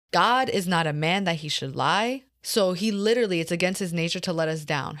God is not a man that he should lie. So he literally, it's against his nature to let us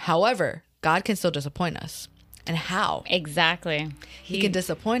down. However, God can still disappoint us. And how? Exactly. He can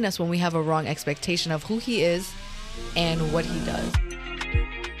disappoint us when we have a wrong expectation of who he is and what he does.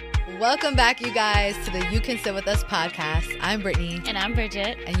 Welcome back, you guys, to the You Can Sit With Us podcast. I'm Brittany. And I'm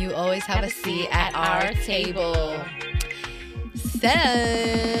Bridget. And you always have a seat at our table. So,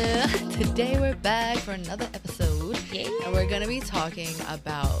 today we're back for another episode. Yay. And we're going to be talking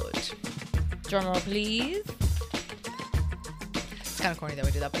about... Drumroll, please. It's kind of corny that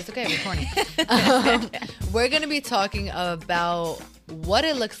we do that, but it's okay. We're corny. We're going to be talking about what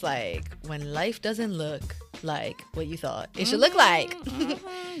it looks like when life doesn't look like what you thought it should look like.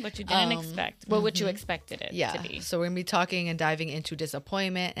 What you didn't expect. Well, what you expected it to be. So we're going to be talking and diving into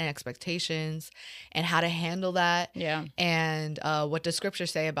disappointment and expectations and how to handle that. Yeah. And what does scripture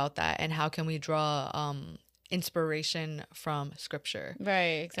say about that? And how can we draw inspiration from scripture?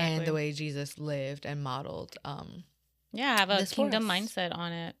 Right, exactly. And the way Jesus lived and modeled. Have a kingdom mindset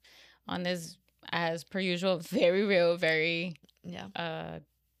on it. On this, as per usual, very real, very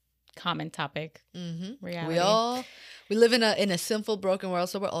common topic. Reality. We live in a sinful, broken world,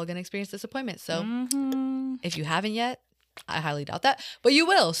 so we're all gonna experience disappointment. So if you haven't yet, I highly doubt that, but you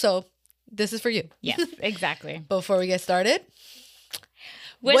will. So this is for you. Yes, exactly. Before we get started,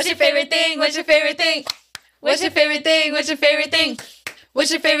 what's your favorite thing? What's your favorite thing? What's your favorite thing? What's your favorite thing? What's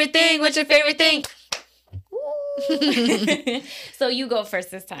your favorite thing? What's your favorite thing? So you go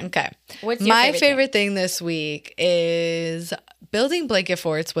first this time. Okay. What's your my favorite thing this week is building blanket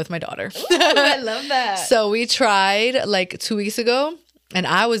forts with my daughter. Ooh, I love that. So we tried like 2 weeks ago, and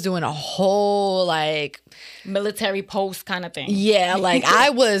I was doing a whole like military post kind of thing. Yeah, like I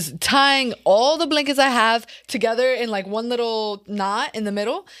was tying all the blankets I have together in like one little knot in the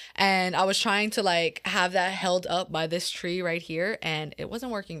middle, and I was trying to like have that held up by this tree right here, and it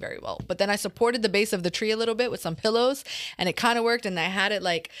wasn't working very well. But then I supported the base of the tree a little bit with some pillows, and it kind of worked, and I had it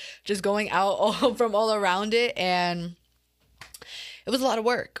like just going out all from all around it, and it was a lot of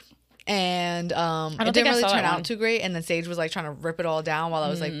work. And it didn't really turn out too great. And then Sage was like trying to rip it all down while I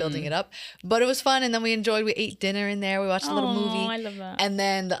was like building it up. But it was fun. And then we ate dinner in there. We watched a little movie. I love that. And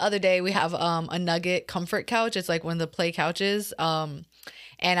then the other day we have a Nugget comfort couch. It's like one of the play couches.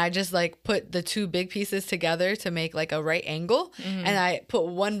 And I just like put the two big pieces together to make like a right angle. And I put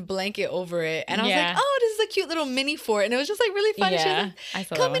one blanket over it. And I was like, oh, this is a cute little mini fort. And it was just like really fun. Yeah, she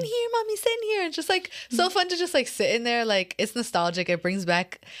was like, come in here, mommy, sit in here. And just like so fun to just like sit in there. Like it's nostalgic. It brings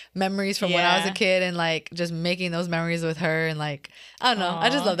back memories from when I was a kid and like just making those memories with her. And like, I don't know.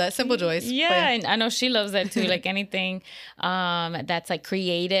 I just love that. Simple joys. Yeah. And I know she loves that too. Like anything that's like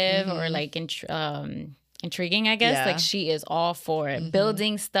creative or like intriguing, I guess. Like she is all for it.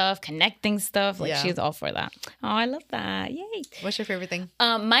 Building stuff, connecting stuff. Like she's all for that. Oh, I love that. Yay. What's your favorite thing?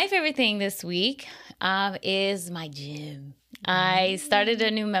 My favorite thing this week is my gym. I started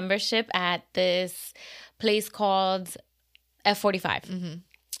a new membership at this place called F45.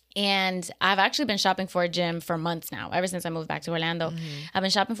 And I've actually been shopping for a gym for months now, ever since I moved back to Orlando. I've been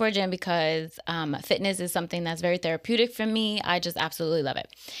shopping for a gym because fitness is something that's very therapeutic for me. I just absolutely love it.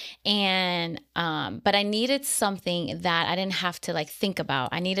 And, but I needed something that I didn't have to like think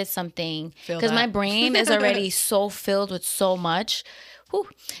about. I needed something, because my brain is already so filled with so much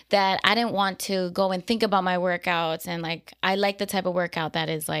that I didn't want to go and think about my workouts. And like, I like the type of workout that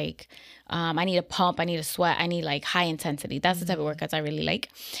is like, I need a pump, I need a sweat, I need like high intensity. That's the type of workouts I really like.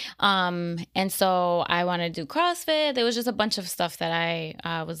 And so I wanted to do CrossFit. There was just a bunch of stuff that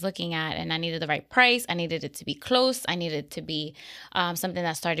I was looking at, and I needed the right price. I needed it to be close. I needed it to be something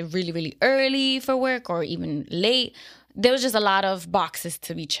that started really, really early for work or even late. There was just a lot of boxes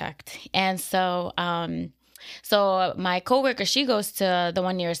to be checked. And so so my coworker, she goes to the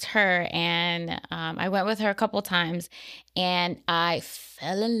one nearest her, and I went with her a couple times, and I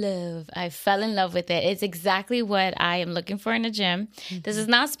fell in love. I fell in love with it. It's exactly what I am looking for in a gym. This is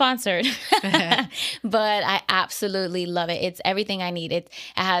not sponsored, but I absolutely love it. It's everything I need. It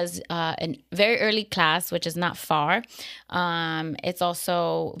has a very early class, which is not far. It's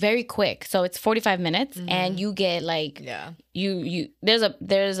also very quick, so it's 45 minutes, and you get like you. There's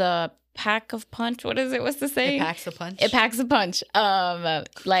a pack of punch. What is it? What's the saying? It packs a punch. It packs a punch.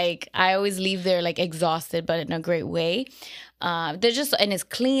 Like I always leave there like exhausted, but in a great way. They're just, and it's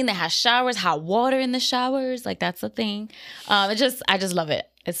clean. It has showers, hot water in the showers. Like that's the thing. I just love it.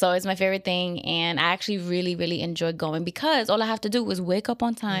 So it's my favorite thing. And I actually really, really enjoy going because all I have to do is wake up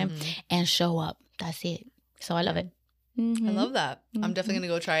on time and show up. That's it. So I love it. I love that. I'm definitely going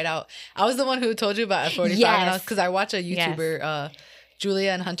to go try it out. I was the one who told you about F45 because I watch a YouTuber,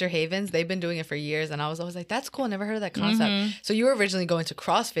 Julia and Hunter Havens, they've been doing it for years. And I was always like, that's cool. I never heard of that concept. So you were originally going to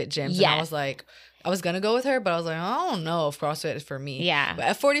CrossFit gyms. Yes. And I was like, I was going to go with her, but I was like, I don't know if CrossFit is for me. Yeah. But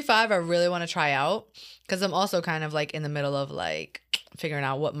at 45, I really want to try out because I'm also kind of like in the middle of like figuring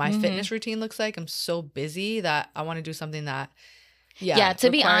out what my fitness routine looks like. I'm so busy that I want to do something that, to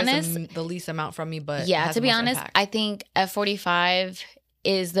be honest, the least amount from me, but to be honest, impact. I think at 45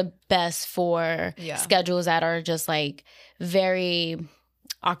 is the best for schedules that are just like very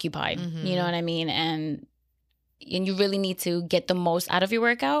occupied. You know what I mean? And you really need to get the most out of your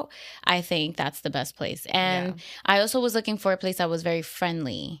workout. I think that's the best place. And I also was looking for a place that was very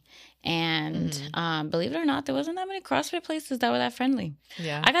friendly. And believe it or not, there wasn't that many CrossFit places that were that friendly.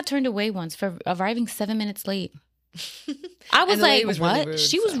 Yeah, I got turned away once for arriving 7 minutes late. I was like, was what? Really rude,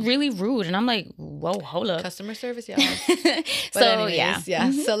 she was really rude. And I'm like, whoa, hold up. Customer service, y'all. So,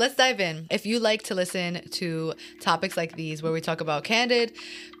 anyways, So let's dive in. If you like to listen to topics like these where we talk about candid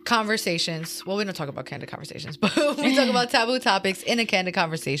conversations, well, we don't talk about candid conversations, but we talk about taboo topics in a candid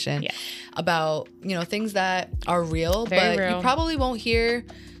conversation about, you know, things that are real, but you probably won't hear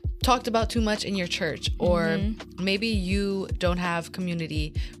talked about too much in your church, or maybe you don't have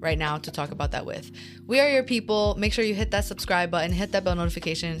community right now to talk about that with. We are your people. Make sure you hit that subscribe button, hit that bell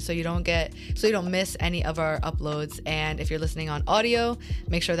notification so you don't miss any of our uploads. And if you're listening on audio,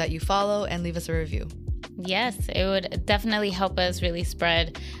 make sure that you follow and leave us a review. Yes, it would definitely help us really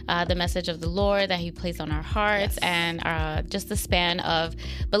spread the message of the Lord that He placed on our hearts, and just the span of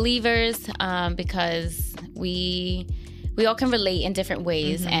believers, because we all can relate in different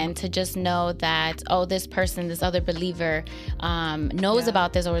ways, and to just know that, this person, this other believer knows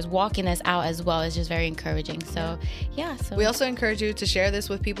about this or is walking this out as well is just very encouraging. So, So we also encourage you to share this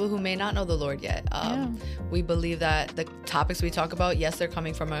with people who may not know the Lord yet. We believe that the topics we talk about, yes, they're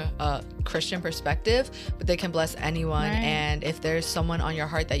coming from a Christian perspective, but they can bless anyone. Right. And if there's someone on your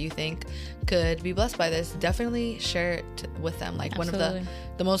heart that you think could be blessed by this, definitely share it with them. Like Absolutely. One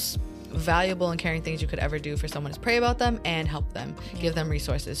of the most valuable and caring things you could ever do for someone is pray about them and help them, give them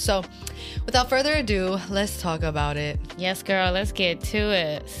resources. So without further ado, let's talk about it. Yes, girl, let's get to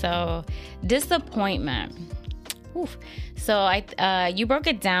it. So disappointment. Oof. So you broke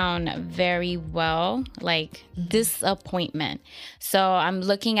it down very well, like disappointment. So I'm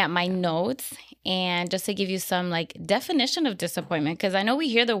looking at my notes, and just to give you some like definition of disappointment, because I know we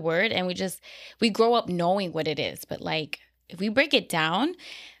hear the word and we grow up knowing what it is, but like if we break it down,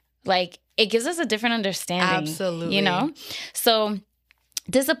 like it gives us a different understanding. Absolutely. You know? So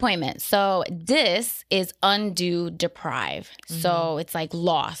disappointment. So dis is undo, deprive. So it's like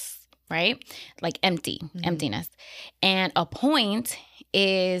loss, right? Like emptiness. And appoint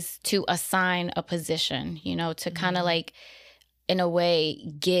is to assign a position, you know, to kind of like, in a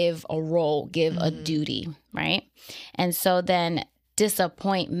way, give a role, give a duty, right? And so then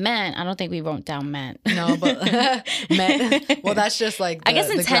disappointment, I don't think we wrote down meant. No, but meant. Well, that's just like I guess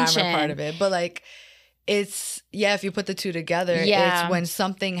intention, the grammar part of it. But like, it's if you put the two together, it's when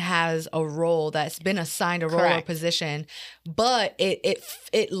something has a role that's been assigned a role or position, but it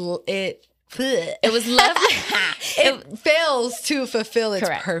was left. It fails to fulfill its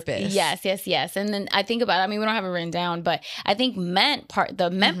purpose. Yes. And then I think about it, I mean, we don't have it written down, but I think the meant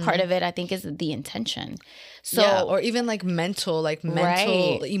part of it, I think, is the intention. So, or even like mental, it's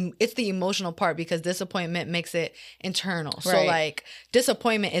the emotional part, because disappointment makes it internal. Right. So like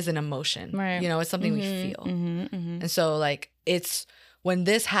disappointment is an emotion, right? You know, it's something we feel. And so like it's when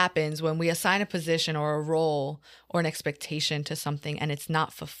this happens, when we assign a position or a role or an expectation to something and it's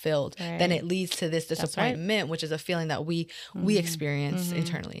not fulfilled, then it leads to this disappointment, which is a feeling that we experience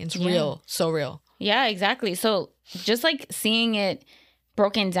internally. It's real, so real. Yeah, exactly. So just like seeing it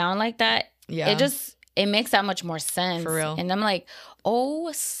broken down like that, it makes that much more sense. For real. And I'm like,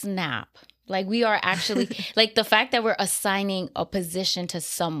 oh, snap. Like we are actually, like the fact that we're assigning a position to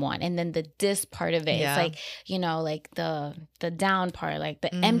someone, and then the dis part of it, it's like, you know, like the down part, like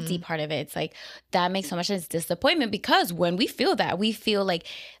the empty part of it. It's like, that makes so much sense. Disappointment, because when we feel that, we feel like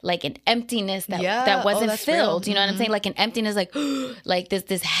an emptiness that wasn't filled. Real. You know what I'm saying? Like an emptiness, like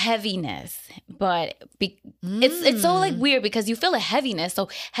this heaviness. But it's so like weird, because you feel a heaviness. So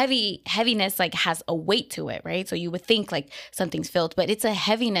heaviness like has a weight to it, right? So you would think like something's filled, but it's a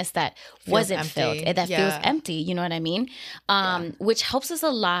heaviness that wasn't filled, that feels empty. You know what I mean? Which helps us a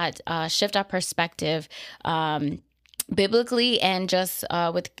lot shift our perspective biblically, and just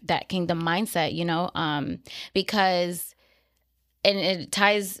with that kingdom mindset, you know, because, and it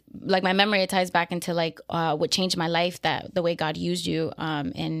ties, like my memory, it ties back into like what changed my life, that the way God used you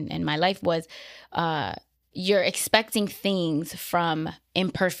in my life was you're expecting things from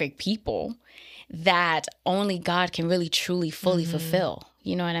imperfect people that only God can really, truly, fully fulfill.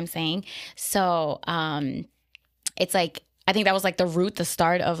 You know what I'm saying? So it's like, I think that was like the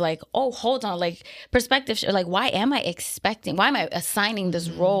start of like, oh, hold on, like perspective. Like, why am I assigning this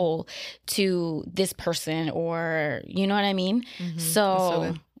role to this person, or, you know what I mean?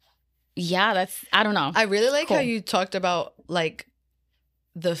 So yeah, I don't know. I really like how you talked about like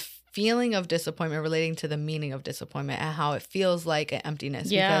the feeling of disappointment relating to the meaning of disappointment and how it feels like an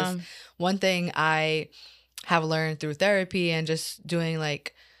emptiness. Yeah. Because one thing I have learned through therapy and just doing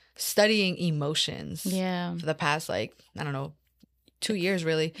like studying emotions for the past, like, I don't know, 2 years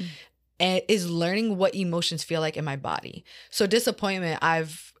really, and is learning what emotions feel like in my body. So disappointment,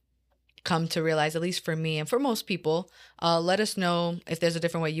 I've come to realize, at least for me and for most people, let us know if there's a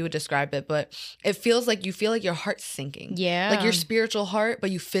different way you would describe it, but it feels like you feel like your heart's sinking. Yeah. Like your spiritual heart,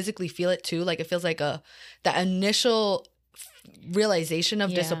 but you physically feel it too. Like it feels like that initial realization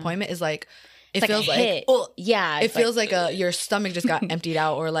of disappointment is like, it feels like, oh yeah, it feels like your stomach just got emptied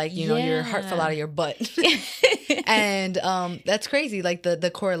out, or like, you know, your heart fell out of your butt. And that's crazy, like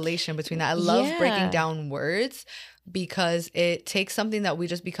the correlation between that. I love breaking down words because it takes something that we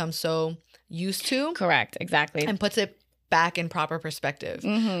just become so used to. Correct, exactly. And puts it back in proper perspective.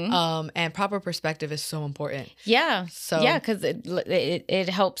 And proper perspective is so important. Yeah. So yeah, because it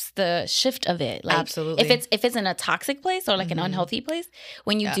helps the shift of it. Like, absolutely. If it's in a toxic place or like an unhealthy place,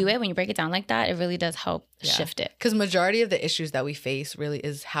 when you do it, when you break it down like that, it really does help shift it. Because majority of the issues that we face really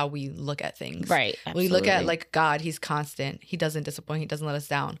is how we look at things. Right. Absolutely. We look at like God, he's constant. He doesn't disappoint. He doesn't let us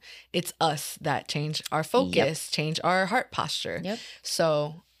down. It's us that change our focus, change our heart posture.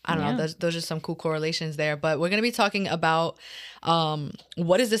 So I don't know. Those are some cool correlations there. But we're going to be talking about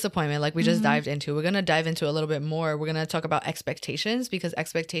what is disappointment, like we just dived into. We're going to dive into a little bit more. We're going to talk about expectations, because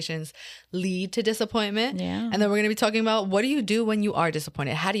expectations lead to disappointment. Yeah. And then we're going to be talking about, what do you do when you are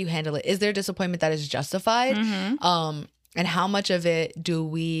disappointed? How do you handle it? Is there disappointment that is justified? And how much of it do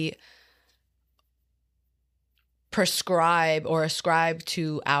we prescribe or ascribe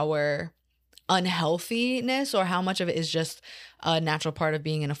to our unhealthiness, or how much of it is just a natural part of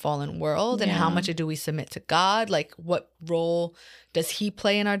being in a fallen world, and how much do we submit to God? Like, what role does he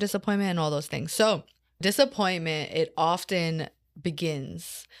play in our disappointment, and all those things? So disappointment, it often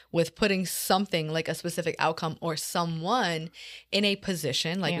begins with putting something, like a specific outcome or someone, in a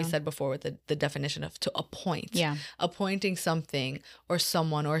position, like we said before with the definition of to appoint. Appointing something or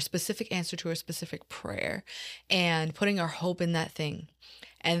someone or a specific answer to a specific prayer, and putting our hope in that thing.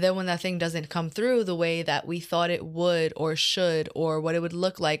 And then when that thing doesn't come through the way that we thought it would or should, or what it would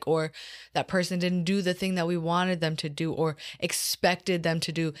look like, or that person didn't do the thing that we wanted them to do or expected them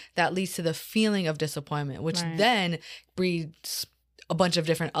to do, that leads to the feeling of disappointment, which then breeds a bunch of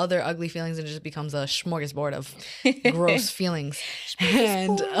different other ugly feelings, and it just becomes a smorgasbord of gross feelings.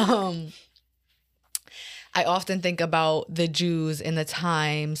 And I often think about the Jews in the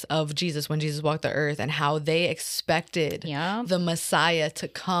times of Jesus, when Jesus walked the earth, and how they expected the Messiah to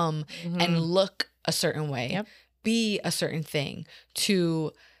come and look a certain way, be a certain thing,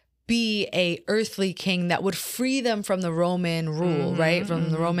 to be a earthly king that would free them from the Roman rule, right?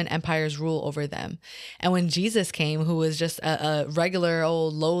 From the Roman Empire's rule over them. And when Jesus came, who was just a regular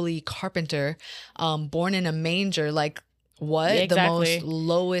old lowly carpenter, born in a manger, like, what? The most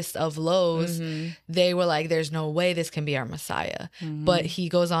lowest of lows. They were like, there's no way this can be our Messiah. But he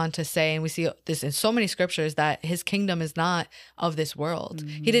goes on to say, and we see this in so many scriptures, that his kingdom is not of this world.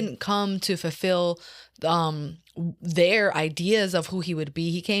 He didn't come to fulfill their ideas of who he would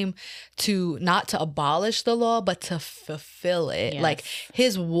be. He came to not to abolish the law, but to fulfill it. Like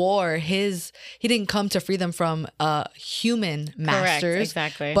his war, he didn't come to free them from human masters,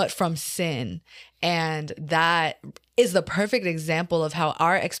 but from sin. And that is the perfect example of how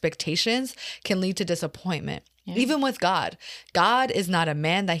our expectations can lead to disappointment. Even with God. God is not a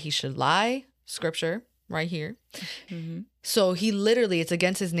man that he should lie. Scripture right here. So he literally, it's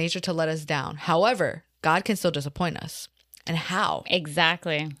against his nature to let us down. However, God can still disappoint us. And how?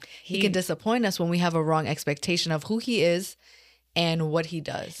 Exactly. He can disappoint us when we have a wrong expectation of who he is and what he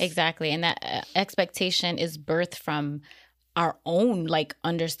does. Exactly. And that expectation is birthed from our own like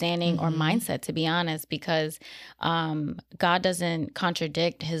understanding or mindset, to be honest, because God doesn't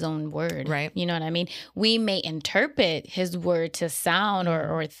contradict his own word. Right. You know what I mean? We may interpret his word to sound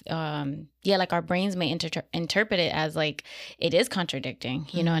or yeah, like our brains may interpret it as like it is contradicting.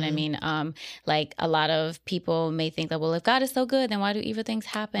 You know what I mean? Like a lot of people may think that, well, if God is so good, then why do evil things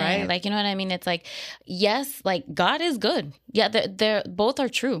happen? Right. Like, you know what I mean? It's like, yes, like God is good. Yeah, they're both are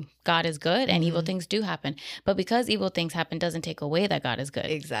true. God is good and evil things do happen. But because evil things happen doesn't take away that God is good.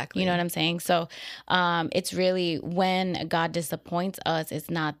 Exactly. You know what I'm saying? So it's really when God disappoints us,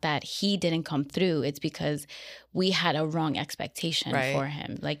 it's not that he didn't come through. It's because we had a wrong expectation for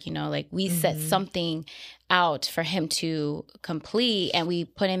him. Like, you know, like we set something out for him to complete and we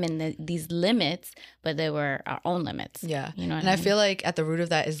put him in these limits, but they were our own limits. Yeah. You know what and I I mean? feel like at the root of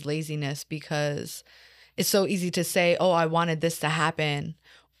that is laziness, because it's so easy to say, oh, I wanted this to happen.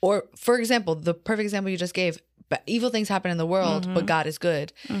 Or, for example, the perfect example you just gave, but evil things happen in the world, but God is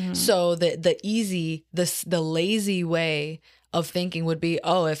good. So the lazy way of thinking would be,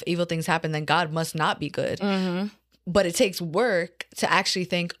 oh, if evil things happen, then God must not be good. But it takes work to actually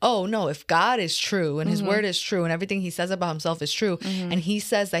think, oh, no, if God is true and his word is true and everything he says about himself is true and he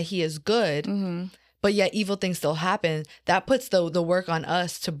says that he is good, but yet evil things still happen, that puts the work on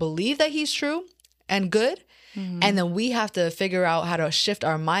us to believe that he's true and good. And then we have to figure out how to shift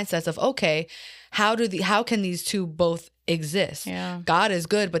our mindsets of, okay, how can these two both exist? Yeah. God is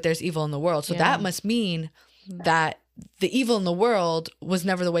good, but there's evil in the world. So that must mean that the evil in the world was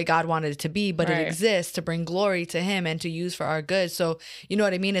never the way God wanted it to be, but it exists to bring glory to him and to use for our good. So you know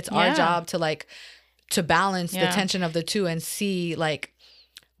what I mean? It's our job to balance the tension of the two and see like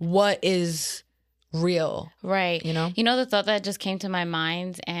what is real. Right. You know? You know, the thought that just came to my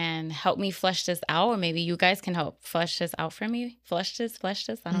mind and helped me flesh this out, or maybe you guys can help flesh this out for me. Flesh this.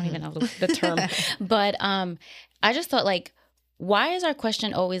 I don't even know the term. But I just thought like, why is our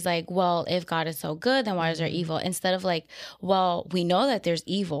question always like, well, if God is so good, then why is there evil? Instead of like, well, we know that there's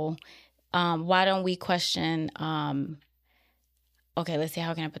evil. Why don't we question, okay, let's see,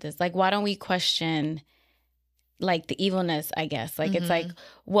 how can I put this? Like, why don't we question like the evilness, I guess? Like, it's like,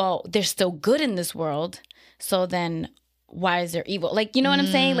 well, there's still good in this world. So then why is there evil? Like, you know what I'm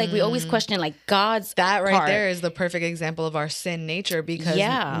saying? Like, we always question like God's That right part. there is the perfect example of our sin nature, because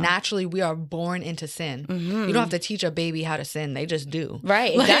naturally we are born into sin. You don't have to teach a baby how to sin. They just do.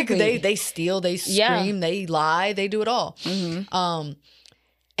 Right, Like, exactly. they steal, they scream, they lie, they do it all. And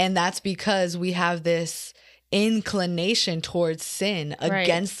that's because we have this inclination towards sin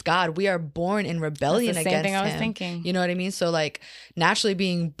against God. We are born in rebellion That's the against same thing I was him. thinking. You know what I mean? So like naturally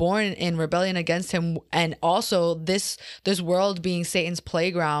being born in rebellion against him, and also this world being Satan's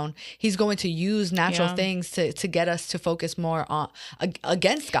playground, he's going to use natural things to get us to focus more on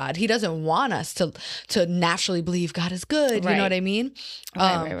against God. He doesn't want us to naturally believe God is good. You know what I mean?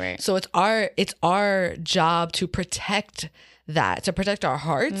 Right. So it's our job to protect that, to protect our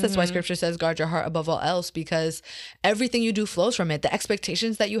hearts. That's why scripture says guard your heart above all else, because everything you do flows from it. The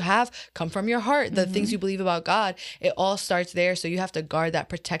expectations that you have come from your heart. The things you believe about God, it all starts there. So you have to guard that,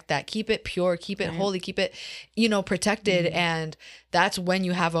 protect that, keep it pure, keep it holy, keep it, protected. And that's when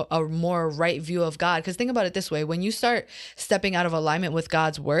you have a more right view of God. Because think about it this way: when you start stepping out of alignment with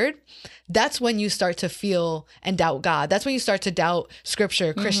God's word, that's when you start to feel and doubt God. That's when you start to doubt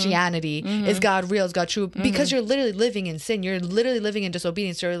scripture, Christianity. Is God real? Is God true? Because you're literally living in sin. You're literally living in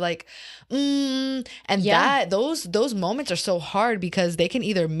disobedience. You're like, and those moments are so hard, because they can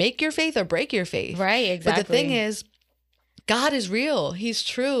either make your faith or break your faith. Right, exactly. But the thing is, God is real. He's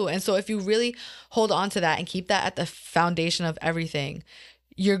true. And so if you really hold on to that and keep that at the foundation of everything,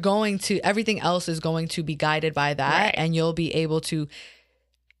 everything else is going to be guided by that. And you'll be able to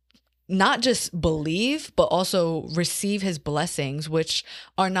not just believe, but also receive his blessings, which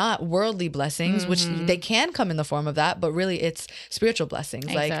are not worldly blessings, which they can come in the form of that, but really it's spiritual blessings.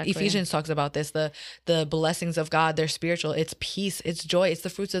 Exactly. Like Ephesians talks about this, the blessings of God, they're spiritual. It's peace, it's joy, it's the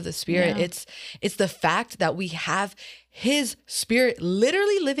fruits of the spirit. It's the fact that we have his spirit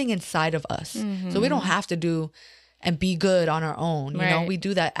literally living inside of us. So we don't have to do and be good on our own. You know, we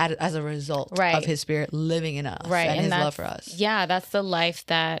do that as a result of his spirit living in us and his love for us. Yeah, that's the life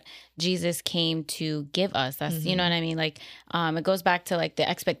that Jesus came to give us. That's, you know what I mean? Like, it goes back to like the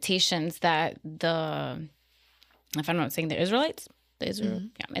expectations that if I'm not saying the Israelites,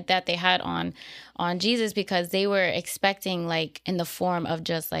 that they had on Jesus, because they were expecting like in the form of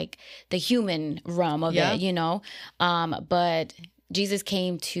just like the human realm of it, but Jesus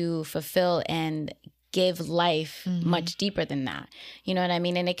came to fulfill and give life much deeper than that. You know what I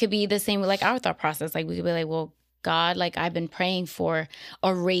mean? And it could be the same with like our thought process. Like we could be like, well, God, like I've been praying for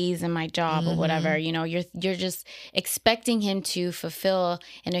a raise in my job or whatever, you're just expecting him to fulfill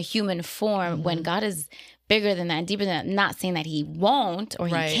in a human form when God is bigger than that and deeper than that. Not saying that he won't or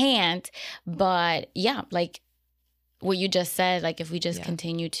he can't, but like what you just said, like if we just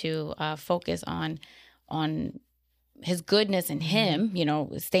continue to focus on his goodness and him, you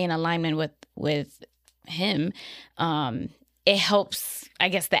know, stay in alignment with him, it helps, I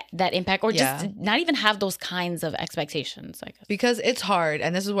guess, that impact, or just not even have those kinds of expectations, I guess. Because it's hard,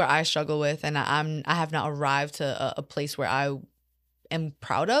 and this is where I struggle with, and I have not arrived to a place where I am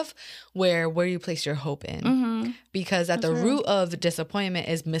proud of, where you place your hope in. Because at the root of disappointment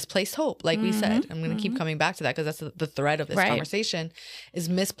is misplaced hope, like we said. I'm going to keep coming back to that, because that's the thread of this conversation, is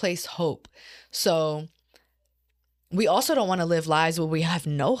misplaced hope. So we also don't want to live lives where we have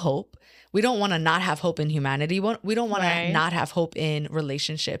no hope. We don't want to not have hope in humanity. We don't want to not have hope in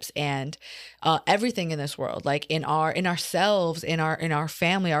relationships and everything in this world, like in ourselves, in our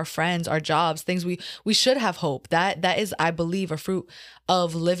family, our friends, our jobs, things we should have hope. That is, I believe, a fruit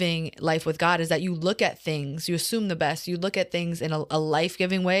of living life with God, is that you look at things, you assume the best, you look at things in a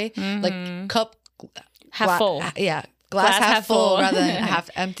life-giving way, like cup half full. Yeah, glass half full rather than half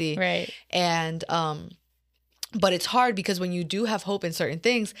empty. Right. And but it's hard, because when you do have hope in certain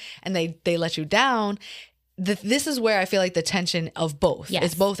things and they let you down, this is where I feel like the tension of both. Yes.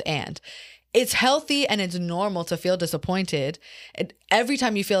 It's both and. It's healthy and it's normal to feel disappointed. And every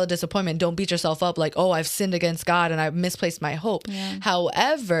time you feel a disappointment, don't beat yourself up like, oh, I've sinned against God and I've misplaced my hope. Yeah.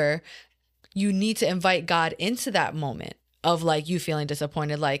 However, you need to invite God into that moment of like you feeling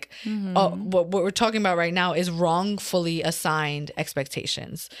disappointed. Like, oh, what we're talking about right now is wrongfully assigned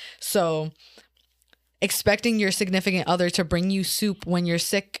expectations. So expecting your significant other to bring you soup when you're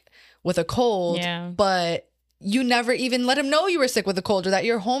sick with a cold, but you never even let him know you were sick with a cold, or that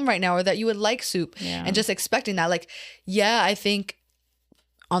you're home right now, or that you would like soup, and just expecting that. Like, I think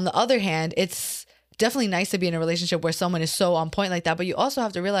on the other hand, it's definitely nice to be in a relationship where someone is so on point like that, but you also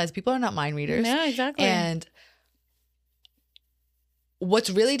have to realize people are not mind readers. Yeah, exactly. And what's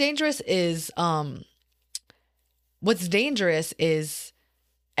really dangerous is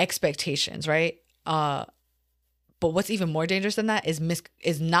expectations, right? But what's even more dangerous than that is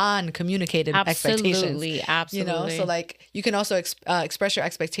non-communicated expectations. Absolutely. You know, so like you can also express your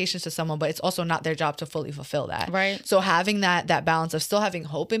expectations to someone, but it's also not their job to fully fulfill that. Right. So having that balance of still having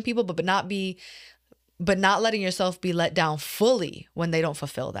hope in people, but not letting yourself be let down fully when they don't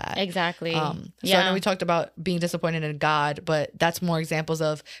fulfill that. Exactly. So I know we talked about being disappointed in God, but that's more examples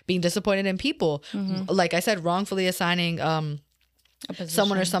of being disappointed in people. Like I said, wrongfully assigning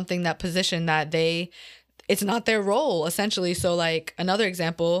someone or something that position that it's not their role, essentially. So like another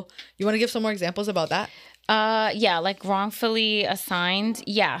example, you want to give some more examples about that? Like wrongfully assigned.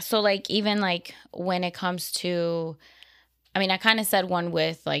 Yeah. So like even like when it comes to, I mean, I kind of said one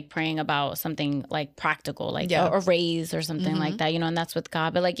with like praying about something like practical, like a raise or something like that, you know, and that's with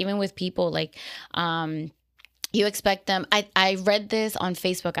God. But like even with people, like you expect them. I read this on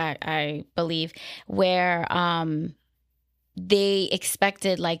Facebook, I believe, where they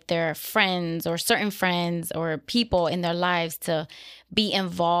expected like their friends or certain friends or people in their lives to be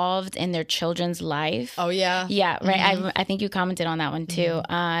involved in their children's life. Oh, yeah. Yeah, right. I think you commented on that one too.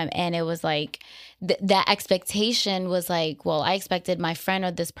 And it was like that expectation was like, well, I expected my friend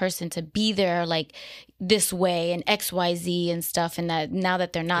or this person to be there like this way and XYZ and stuff. And that now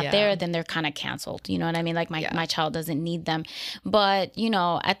that they're not there, then they're kind of canceled. You know what I mean? Like my child doesn't need them. But, you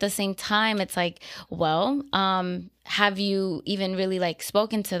know, at the same time, it's like, well, have you even really like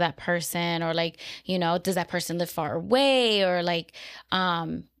spoken to that person, or like, you know, does that person live far away, or like,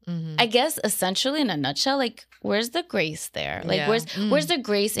 I guess essentially in a nutshell, like where's the grace there? Like where's the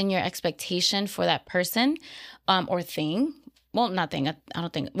grace in your expectation for that person or thing? Well, not thing. I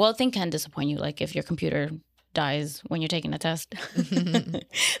don't think. Well, a thing can disappoint you, like if your computer dies when you're taking a test.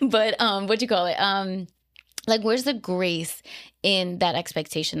 But what you call it? Like where's the grace in that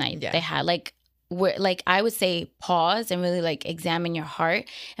expectation that they had? Where, like I would say pause and really like examine your heart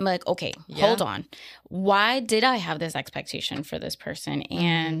and be like, okay, hold on. Why did I have this expectation for this person?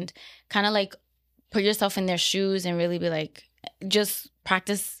 And kind of like put yourself in their shoes and really be like, just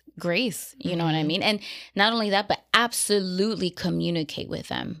practice grace. You know what I mean? And not only that, but absolutely communicate with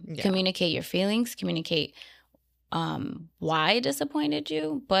them. Yeah. Communicate your feelings, communicate why it disappointed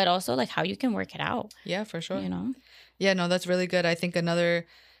you, but also like how you can work it out. Yeah, for sure. You know? Yeah, no, that's really good. I think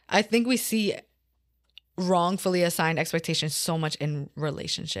we see wrongfully assigned expectations so much in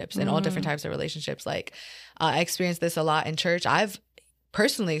relationships, in all different types of relationships. Like I experienced this a lot in church. I've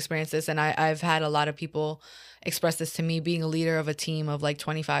personally experienced this, and I've had a lot of people express this to me. Being a leader of a team of like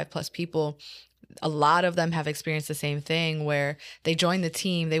 25 plus people, a lot of them have experienced the same thing, where they joined the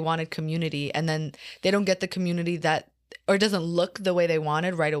team, they wanted community, and then they don't get the community that or it doesn't look the way they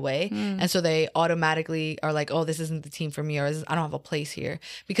wanted right away. And so they automatically are like, oh, this isn't the team for me, or I don't have a place here,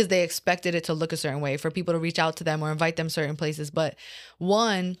 because they expected it to look a certain way, for people to reach out to them or invite them certain places. But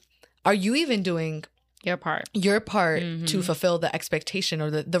one, are you even doing your part to fulfill the expectation or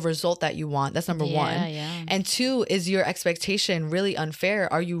the result that you want? That's number one. And two, is your expectation really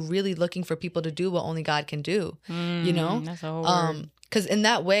unfair? Are you really looking for people to do what only God can do? You know? That's a whole word. Because in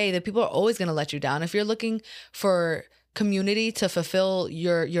that way, the people are always going to let you down. If you're looking for community to fulfill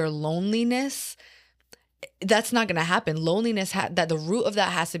your loneliness, that's not going to happen. Loneliness, that the root of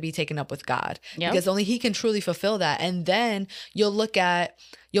that has to be taken up with God, because only He can truly fulfill that. And then you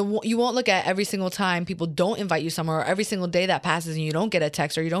won't look at every single time people don't invite you somewhere, or every single day that passes and you don't get a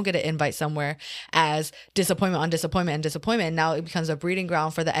text or you don't get an invite somewhere, as disappointment on disappointment and disappointment. And now it becomes a breeding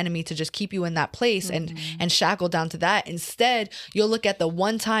ground for the enemy to just keep you in that place and shackle down to that. Instead, you'll look at the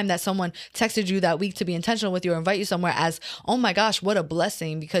one time that someone texted you that week to be intentional with you or invite you somewhere as, oh my gosh, what a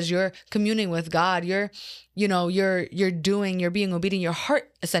blessing, because you're communing with God. You're being obedient. Your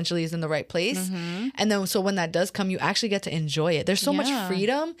heart essentially is in the right place. And then, so when that does come, you actually get to enjoy it. There's so much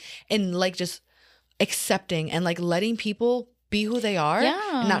freedom in like just accepting and like letting people be who they are,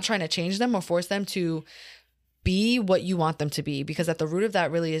 and not trying to change them or force them to be what you want them to be, because at the root of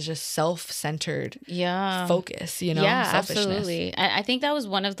that really is just self-centered focus, selfishness. Absolutely. I think that was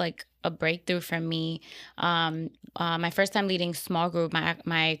one of like a breakthrough for me. My first time leading small group,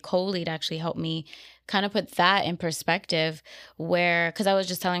 my co-lead actually helped me kind of put that in perspective, where, because I was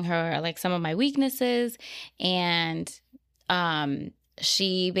just telling her like some of my weaknesses, and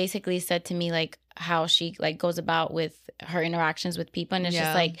she basically said to me like how she like goes about with her interactions with people, and it's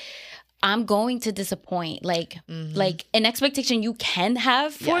just like, I'm going to disappoint, like an expectation you can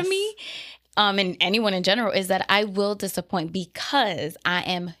have for me, and anyone in general, is that I will disappoint, because I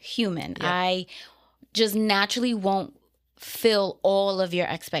am human. I just naturally won't fill all of your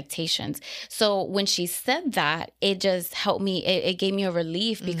expectations. So when she said that, it just helped me. It gave me a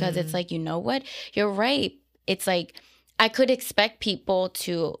relief, because it's like, you know what? You're right. It's like, I could expect people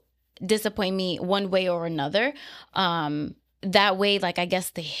to disappoint me one way or another. That way, like, I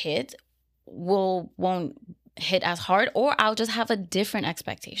guess the hit won't hit as hard, or I'll just have a different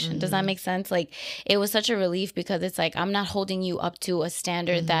expectation. Does that make sense? Like, it was such a relief, because it's like, I'm not holding you up to a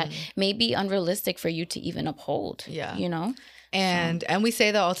standard that may be unrealistic for you to even uphold. And we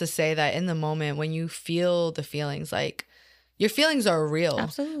say that all to say that in the moment when you feel the feelings, like, your feelings are real.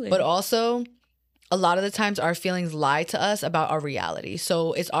 Absolutely. But also, a lot of the times our feelings lie to us about our reality.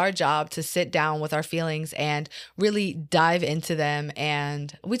 So it's our job to sit down with our feelings and really dive into them.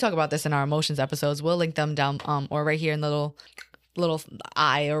 And we talk about this in our emotions episodes. We'll link them down or right here in the little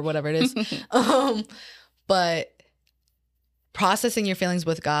eye or whatever it is. But processing your feelings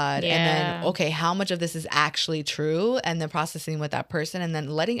with God, and then, okay, how much of this is actually true, and then processing with that person, and then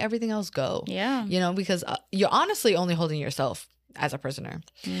letting everything else go. Because you're honestly only holding yourself as a prisoner.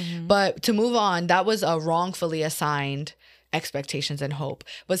 But to move on, that was a wrongfully assigned expectations and hope.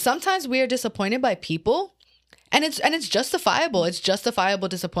 But sometimes we are disappointed by people, and it's justifiable. It's justifiable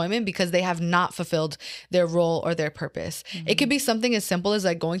disappointment, because they have not fulfilled their role or their purpose. It could be something as simple as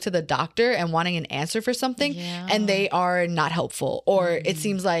like going to the doctor and wanting an answer for something, and they are not helpful, or it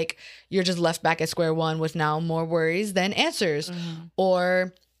seems like you're just left back at square one with now more worries than answers,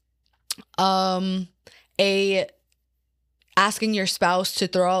 or asking your spouse to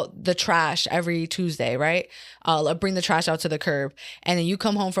throw out the trash every Tuesday, right? Bring the trash out to the curb. And then you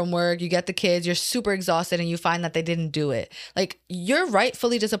come home from work, you get the kids, you're super exhausted, and you find that they didn't do it. Like, you're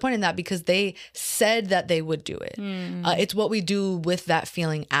rightfully disappointed in that, because they said that they would do it. It's what we do with that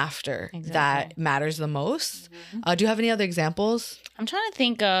feeling after that matters the most. Do you have any other examples? I'm trying to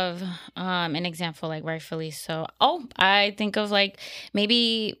think of an example, like rightfully so. I think of like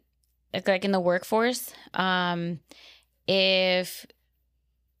maybe like in the workforce, if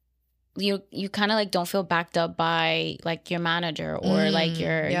you kind of like don't feel backed up by like your manager or like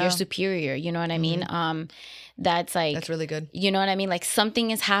your superior, you know what I mean? That's really good. You know what I mean? Like,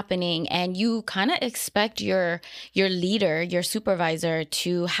 something is happening, and you kind of expect your leader, your supervisor,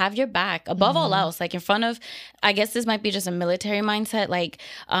 to have your back above all else, like in front of, I guess this might be just a military mindset,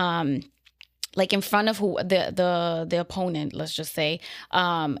 like in front of the opponent, let's just say,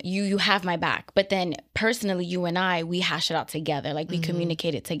 you have my back. But then personally, you and I, we hash it out together. Like, we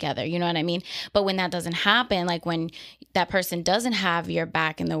communicate it together. You know what I mean? But when that doesn't happen, like when that person doesn't have your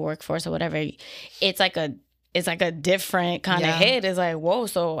back in the workforce or whatever, it's like a different kind of hit. It's like, whoa,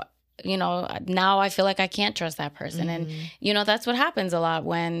 so now I feel like I can't trust that person. And, that's what happens a lot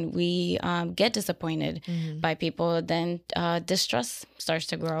when we get disappointed by people. Then distrust starts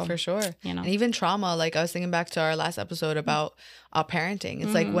to grow. For sure. And even trauma, like I was thinking back to our last episode about parenting.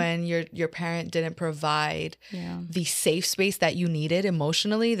 It's like when your parent didn't provide the safe space that you needed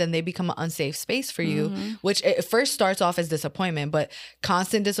emotionally, then they become an unsafe space for you, which it first starts off as disappointment, but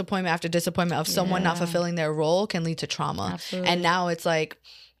constant disappointment after disappointment of someone not fulfilling their role can lead to trauma. Absolutely. And now it's like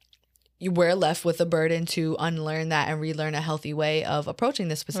we're left with the burden to unlearn that and relearn a healthy way of approaching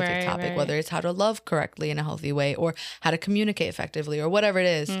this specific topic, whether it's how to love correctly in a healthy way or how to communicate effectively or whatever it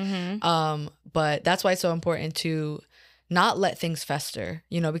is. But that's why it's so important to not let things fester,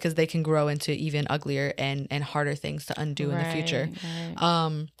 because they can grow into even uglier and harder things to undo in the future.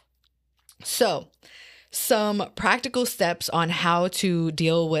 So some practical steps on how to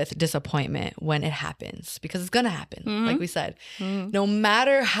deal with disappointment when it happens, because it's going to happen. Like we said, no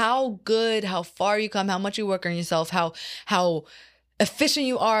matter how good, how far you come, how much you work on yourself, how efficient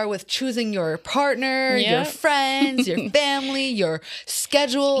you are with choosing your partner, your friends, your family, your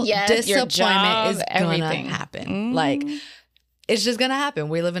schedule, disappointment your job, is going to happen. Like, it's just going to happen.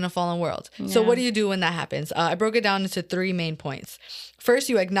 We live in a fallen world. So what do you do when that happens? I broke it down into 3 main points. First,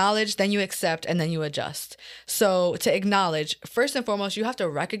 you acknowledge, then you accept, and then you adjust. So to acknowledge, first and foremost, you have to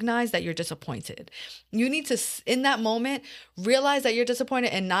recognize that you're disappointed. You need to, in that moment, realize that you're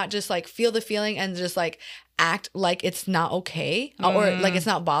disappointed and not just like feel the feeling and just like act like it's not okay or like it's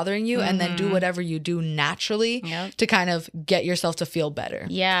not bothering you, and then do whatever you do naturally to kind of get yourself to feel better.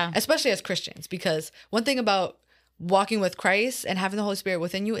 Yeah. Especially as Christians, because one thing about walking with Christ and having the Holy Spirit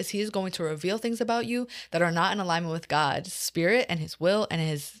within you is he is going to reveal things about you that are not in alignment with God's spirit and his will and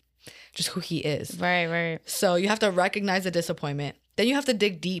his just who he is. Right. So you have to recognize the disappointment. Then you have to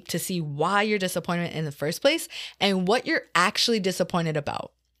dig deep to see why you're disappointed in the first place and what you're actually disappointed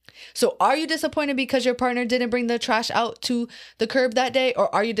about. So are you disappointed because your partner didn't bring the trash out to the curb that day?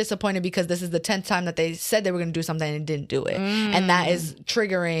 Or are you disappointed because this is the 10th time that they said they were going to do something and didn't do it? And that is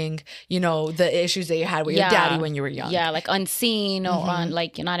triggering, the issues that you had with your daddy when you were young. Yeah, like unseen or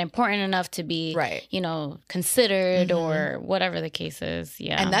like you're not important enough to be, considered or whatever the case is.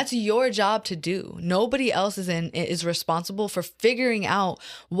 Yeah. And that's your job to do. Nobody else is responsible for figuring out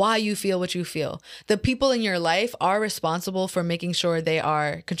why you feel what you feel. The people in your life are responsible for making sure they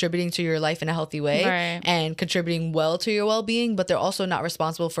are contributing to your life in a healthy way and contributing well to your well-being, but they're also not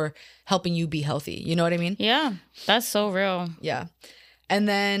responsible for helping you be healthy. You know what I mean? Yeah, that's so real. Yeah. And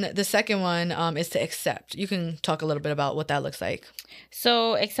then the second one is to accept. You can talk a little bit about what that looks like.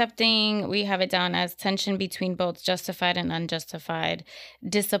 So accepting, we have it down as tension between both justified and unjustified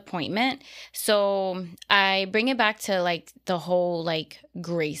disappointment. So I bring it back to like the whole like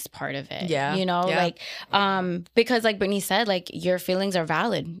grace part of it. Yeah. Like because like Brittany said, like your feelings are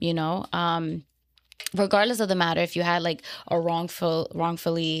valid, regardless of the matter, if you had like a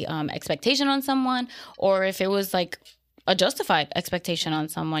wrongfully expectation on someone, or if it was like a justified expectation on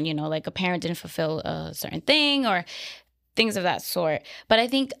someone, like a parent didn't fulfill a certain thing or things of that sort. But I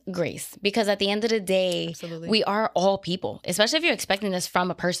think grace, because at the end of the day, we are all people, especially if you're expecting this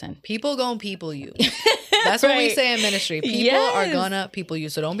from a person. People gonna people you. That's what we say in ministry. People are gonna people you.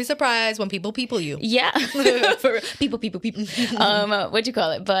 So don't be surprised when people you. Yeah. people. What you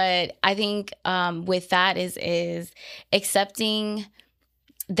call it? But I think with that is accepting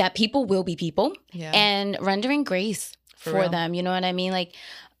that people will be people and rendering grace for them. You know what I mean? Like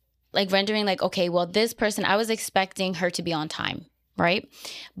rendering like, okay, well, this person, I was expecting her to be on time, right?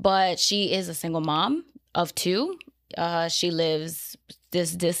 But she is a single mom of 2. She lives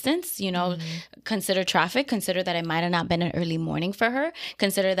this distance, consider traffic, consider that it might have not been an early morning for her,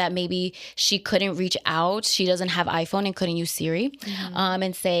 consider that maybe she couldn't reach out, she doesn't have iPhone and couldn't use Siri,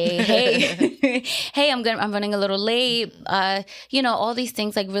 and say, hey, I'm running a little late, all these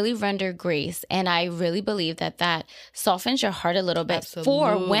things, like really render grace. And I really believe that softens your heart a little bit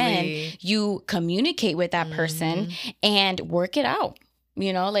for when you communicate with that person and work it out,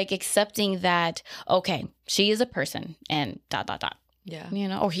 like accepting that, okay, she is a person and ...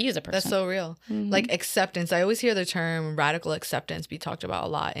 Yeah. Or he is a person. That's so real. Like acceptance. I always hear the term radical acceptance be talked about a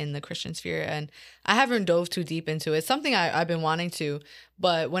lot in the Christian sphere. And I haven't dove too deep into it. It's something I've been wanting to.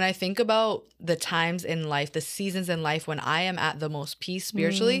 But when I think about the times in life, the seasons in life when I am at the most peace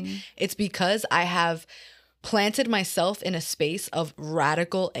spiritually, it's because I have planted myself in a space of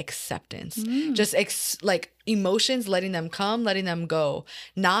radical acceptance. Just like emotions, letting them come, letting them go.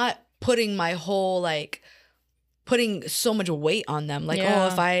 Not putting my whole putting so much weight on them. Like, oh,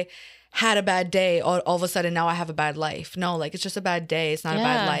 if I had a bad day, all of a sudden now I have a bad life. No, like it's just a bad day. It's not a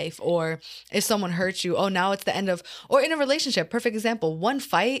bad life. Or if someone hurts you, oh, now it's the end of, or in a relationship, perfect example, one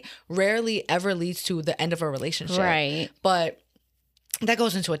fight rarely ever leads to the end of a relationship. Right. But that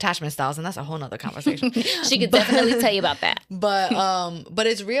goes into attachment styles, and that's a whole nother conversation. She could definitely tell you about that. But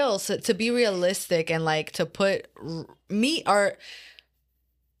it's real. So to be realistic and like to put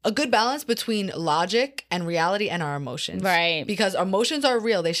a good balance between logic and reality and our emotions. Right. Because our emotions are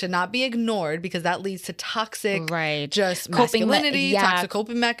real. They should not be ignored because that leads to toxic just masculinity, toxic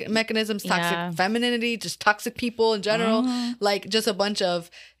coping mechanisms, toxic femininity, just toxic people in general. Like just a bunch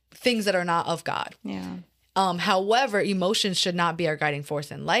of things that are not of God. Yeah. However, emotions should not be our guiding force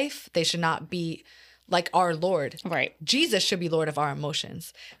in life. They should not be like our Lord. Right. Jesus should be Lord of our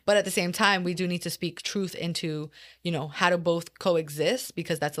emotions. But at the same time, we do need to speak truth into, how to both coexist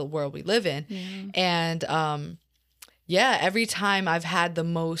because that's the world we live in. And every time I've had the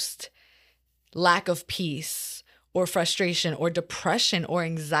most lack of peace or frustration or depression or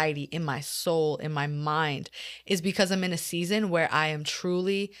anxiety in my soul, in my mind, is because I'm in a season where I am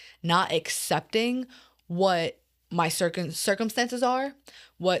truly not accepting what my circumstances are,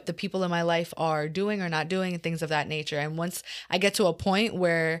 what the people in my life are doing or not doing, and things of that nature. And once I get to a point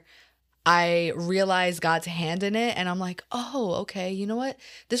where I realize God's hand in it and I'm like, oh, okay, you know what?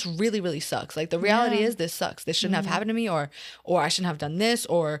 This really, really sucks. Like the reality is this sucks. This shouldn't have happened to me, or I shouldn't have done this,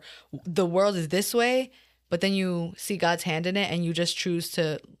 or the world is this way. But then you see God's hand in it and you just choose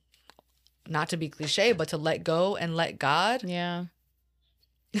to, not to be cliche, but to let go and let God. Yeah.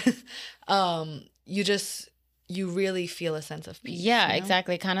 You really feel a sense of peace. Yeah,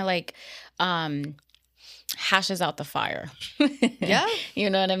 exactly. Kind of like hashes out the fire. Yeah. You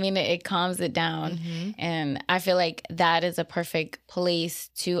know what I mean? It calms it down. And I feel like that is a perfect place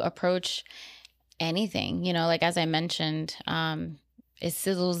to approach anything. Like as I mentioned, it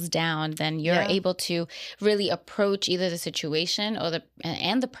sizzles down, then you're able to really approach either the situation or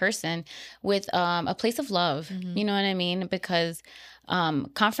the person with a place of love. You know what I mean? Because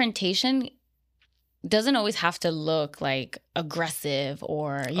confrontation doesn't always have to look like aggressive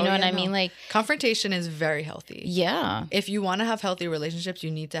or, you know what I mean? Like confrontation is very healthy. Yeah. If you want to have healthy relationships, you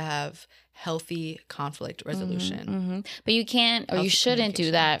need to have healthy conflict resolution. But you can't, or you shouldn't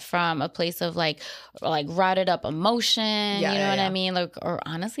do that from a place of like rotted up emotion. You know what I mean? Like, or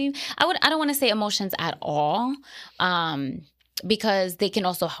honestly, I don't want to say emotions at all, because they can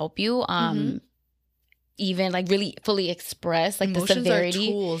also help you. Even like really fully express like emotions the severity.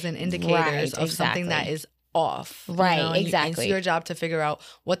 Are tools and indicators of something that is off. Right, exactly. It's your job to figure out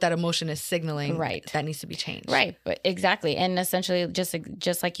what that emotion is signaling that needs to be changed. Right, but exactly. And essentially just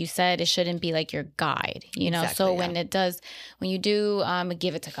like you said, it shouldn't be like your guide, Exactly, so when you do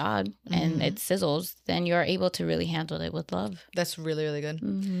give it to God and it sizzles, then you're able to really handle it with love. That's really, really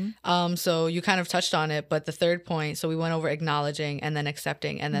good. So you kind of touched on it, but the third point, so we went over acknowledging and then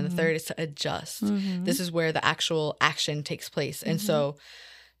accepting, and then the third is to adjust. This is where the actual action takes place. And so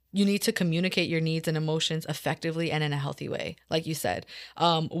you need to communicate your needs and emotions effectively and in a healthy way, like you said.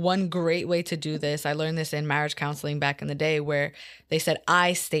 One great way to do this, I learned this in marriage counseling back in the day, where they said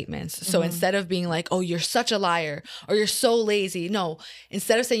I statements. So instead of being like, oh, you're such a liar or you're so lazy. No,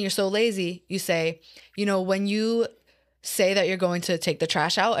 instead of saying you're so lazy, you say, when you say that you're going to take the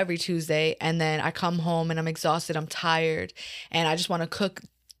trash out every Tuesday and then I come home and I'm exhausted, I'm tired, and I just want to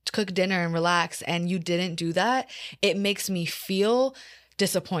cook dinner and relax, and you didn't do that, it makes me feel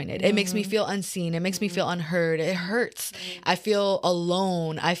disappointed. It makes me feel unseen. It makes me feel unheard. It hurts. I feel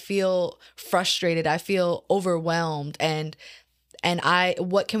alone. I feel frustrated. I feel overwhelmed. And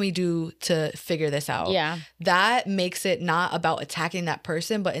what can we do to figure this out? Yeah. That makes it not about attacking that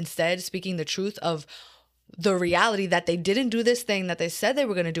person, but instead speaking the truth of the reality that they didn't do this thing that they said they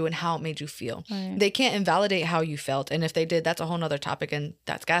were going to do and how it made you feel. Right. They can't invalidate how you felt. And if they did, that's a whole nother topic, and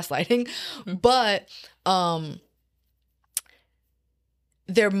that's gaslighting. But,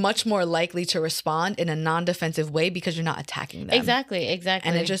 they're much more likely to respond in a non-defensive way because you're not attacking them. Exactly.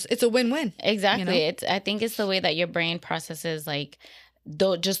 And it's a win-win. Exactly. I think it's the way that your brain processes like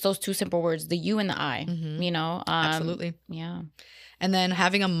just those two simple words, the you and the I, Absolutely. Yeah. And then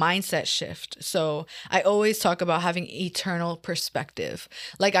having a mindset shift. So I always talk about having eternal perspective.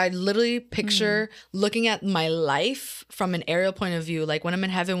 Like I literally picture looking at my life from an aerial point of view, like when I'm in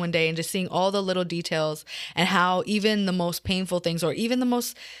heaven one day and just seeing all the little details and how even the most painful things or even the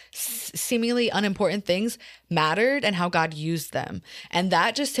most seemingly unimportant things mattered and how God used them. And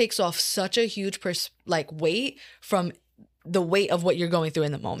that just takes off such a huge weight from the weight of what you're going through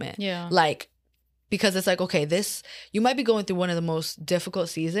in the moment. Yeah. Because it's like, okay, you might be going through one of the most difficult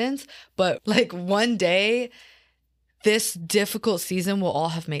seasons, but like one day this difficult season will all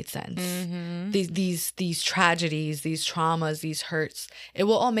have made sense. These tragedies, these traumas, these hurts, it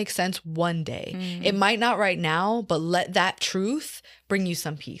will all make sense one day. It might not right now, but let that truth bring you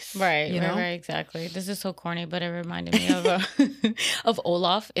some peace. Right, right, exactly. This is so corny, but it reminded me of of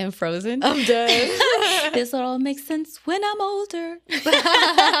Olaf in Frozen. I'm dead. This will all make sense when I'm older.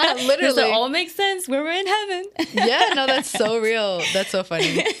 Literally. This will all make sense when we're in heaven. Yeah, no, that's so real. That's so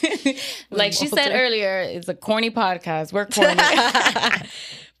funny. Like she said earlier, it's a corny podcast. We're corny.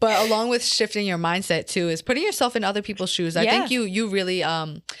 But along with shifting your mindset too is putting yourself in other people's shoes. I think you really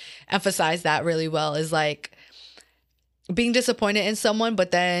emphasize that really well, is like being disappointed in someone,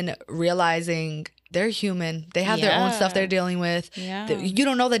 but then realizing they're human. They have their own stuff they're dealing with. Yeah. You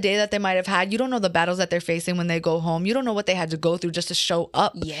don't know the day that they might have had. You don't know the battles that they're facing when they go home. You don't know what they had to go through just to show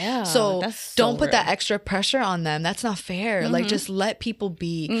up. Yeah. So don't put that extra pressure on them. That's not fair. Like, just let people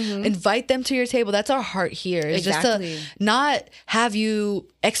be. Invite them to your table. That's our heart here. It's just to not have you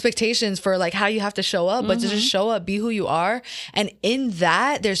expectations for like how you have to show up, but to just show up, be who you are. And in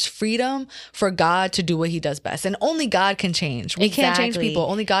that, there's freedom for God to do what he does best. And only God can change. We can't change people.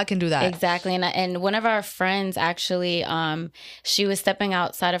 Only God can do that. Exactly. And one of our friends actually, she was stepping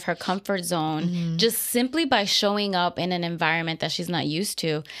outside of her comfort zone just simply by showing up in an environment that she's not used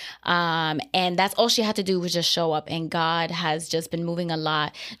to. And that's all she had to do was just show up. And God has just been moving a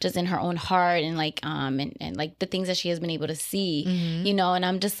lot just in her own heart and like, and like the things that she has been able to see, you know, and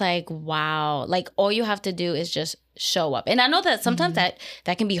I'm just like, wow, like all you have to do is just show up. And I know that sometimes that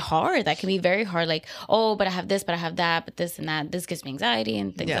can be hard. That can be very hard. Like, oh, but I have this, but I have that, but this and that. This gives me anxiety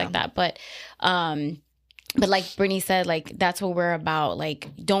and things like that. But like Brittany said, like, that's what we're about. Like,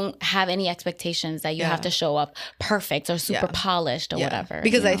 don't have any expectations that you have to show up perfect or super polished or whatever.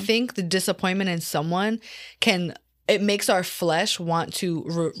 Because I think the disappointment in someone it makes our flesh want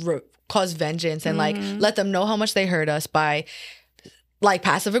to cause vengeance and like let them know how much they hurt us by like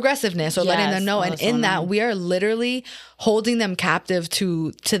passive aggressiveness or letting them know. And in that, we are literally holding them captive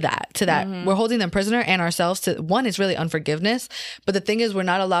to that. We're holding them prisoner and ourselves to one. It's really unforgiveness. But the thing is, we're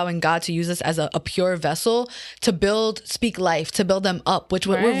not allowing God to use us as a pure vessel to speak life, to build them up, which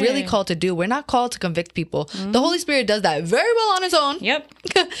what we're really called to do. We're not called to convict people. The Holy Spirit does that very well on his own. Yep.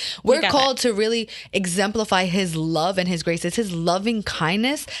 We're called to really exemplify his love and his grace. It's his loving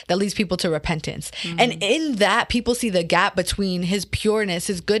kindness that leads people to repentance. And in that, people see the gap between his pureness,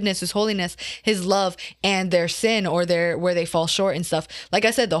 his goodness, his holiness, his love, and their sin or where they fall short and stuff. Like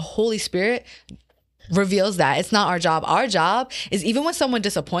I said, the Holy Spirit reveals that. It's not our job. Our job is, even when someone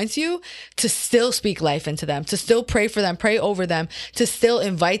disappoints you, to still speak life into them, to still pray for them, pray over them, to still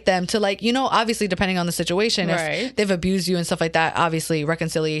invite them to, like, you know, obviously depending on the situation, if they've abused you and stuff like that, obviously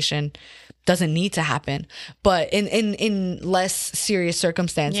reconciliation doesn't need to happen. But in less serious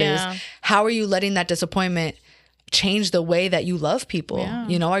circumstances, how are you letting that disappointment change the way that you love people?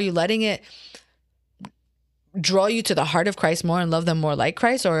 You know, are you letting it draw you to the heart of Christ more and love them more like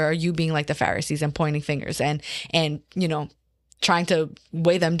Christ? Or are you being like the Pharisees and pointing fingers and you know, trying to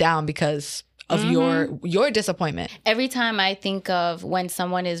weigh them down because of your disappointment? Every time I think of when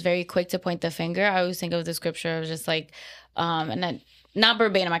someone is very quick to point the finger, I always think of the scripture of just like, and then not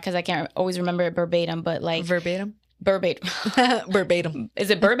verbatim because I can't always remember it verbatim, but like verbatim. Verbatim.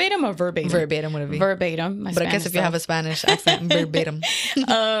 Is it verbatim or verbatim? Verbatim would it be? Verbatim. But I guess if you have a Spanish accent, verbatim.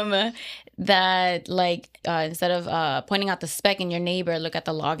 That like instead of pointing out the speck in your neighbor, look at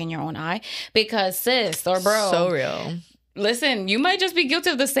the log in your own eye. Because sis or bro, so real. Listen, you might just be guilty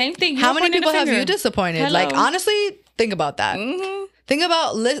of the same thing. How many people have you disappointed? Hello. Like, honestly, think about that. Think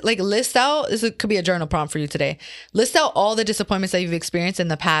about, list out, could be a journal prompt for you today. List out all the disappointments that you've experienced in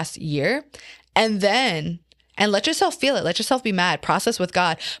the past year, and let yourself feel it. Let yourself be mad. Process with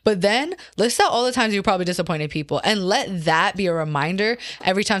God. But then list out all the times you probably disappointed people, and let that be a reminder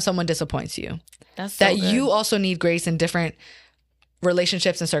every time someone disappoints you. That's so that good. You also need grace in different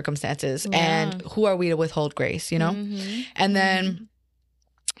relationships and circumstances. And who are we to withhold grace, you know? And then,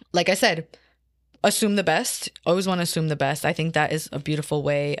 like I said, assume the best. Always want to assume the best. I think that is a beautiful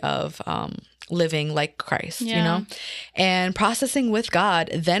way of living like Christ, you know, and processing with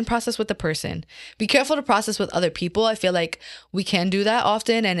God, then process with the person. Be careful to process with other people. I feel like we can do that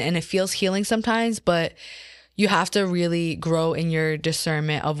often and it feels healing sometimes, but you have to really grow in your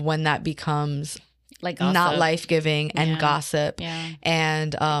discernment of when that becomes like not life-giving and gossip.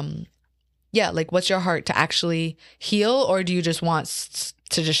 And like, what's your heart to actually heal, or do you just want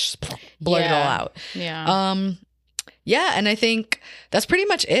to just blurt it all out? And I think that's pretty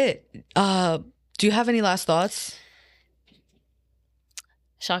much it. Do you have any last thoughts?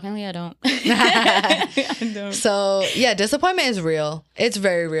 Shockingly, I don't. I don't. So yeah, disappointment is real. It's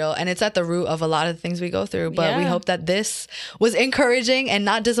very real. And it's at the root of a lot of things we go through. But we hope that this was encouraging and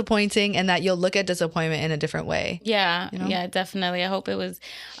not disappointing, and that you'll look at disappointment in a different way. Yeah. You know? Yeah, definitely. I hope it was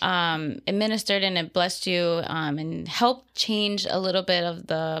it ministered and it blessed you and helped change a little bit of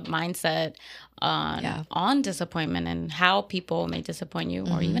the mindset on disappointment and how people may disappoint you,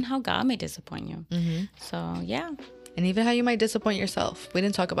 or even how God may disappoint you. So yeah. And even how you might disappoint yourself. We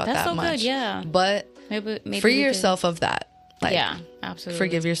didn't talk about that so much. Good, yeah. But maybe free yourself of that. Like, yeah, absolutely.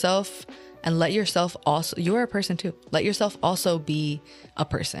 Forgive yourself and let yourself also, you are a person too. Let yourself also be a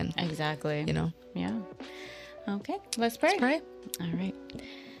person. Exactly. You know? Yeah. Okay, let's pray. Let's pray. All right.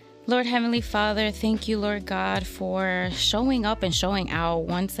 Lord Heavenly Father, thank you, Lord God, for showing up and showing out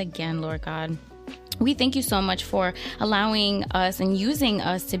once again, Lord God. We thank you so much for allowing us and using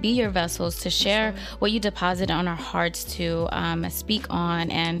us to be your vessels to share what you deposit on our hearts to speak on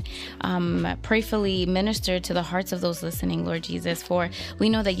and prayerfully minister to the hearts of those listening, Lord Jesus. For we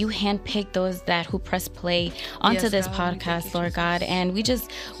know that you handpick those who press play onto this podcast, Lord God. And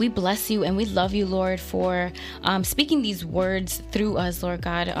we bless you and we love you, Lord, for speaking these words through us, Lord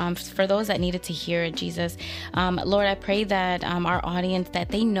God, for those that needed to hear it, Jesus. Lord, I pray that our audience, that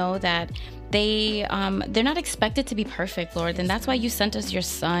they know that they're not expected to be perfect, Lord, and that's why you sent us your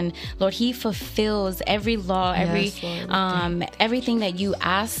Son, Lord. He fulfills every law, everything that you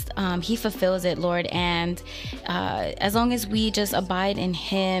asked. He fulfills it, Lord, and as long as we just abide in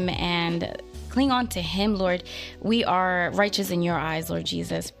Him and cling on to Him, Lord, we are righteous in your eyes, Lord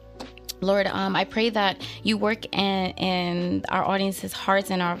Jesus. Lord, I pray that you work in our audience's hearts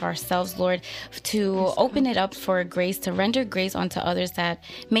and of ourselves, Lord, to open it up for grace, to render grace onto others that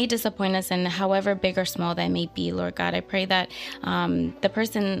may disappoint us, and however big or small that may be, Lord God. I pray that the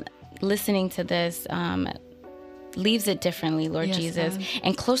person listening to this leaves it differently, Lord Jesus,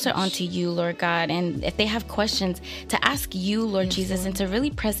 and closer onto you, Lord God. And if they have questions, to ask you, Lord Jesus, Lord, and to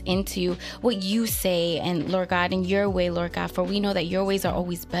really press into what you say, and Lord God, in your way, Lord God, for we know that your ways are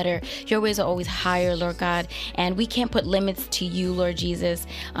always better. Your ways are always higher, Lord God, and we can't put limits to you, Lord Jesus,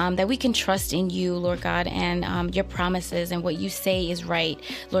 that we can trust in you, Lord God, and your promises and what you say is right,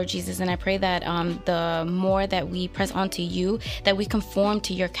 Lord Jesus. And I pray that the more that we press onto you, that we conform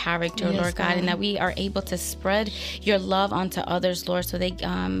to your character, Lord God, and that we are able to spread your love onto others, Lord, so they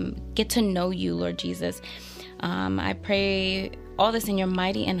get to know you, Lord Jesus. I pray all this in your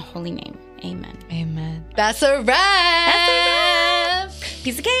mighty and holy name. Amen. Amen. That's a wrap.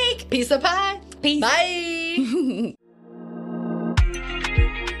 Piece of cake. Piece of pie. Peace. Bye.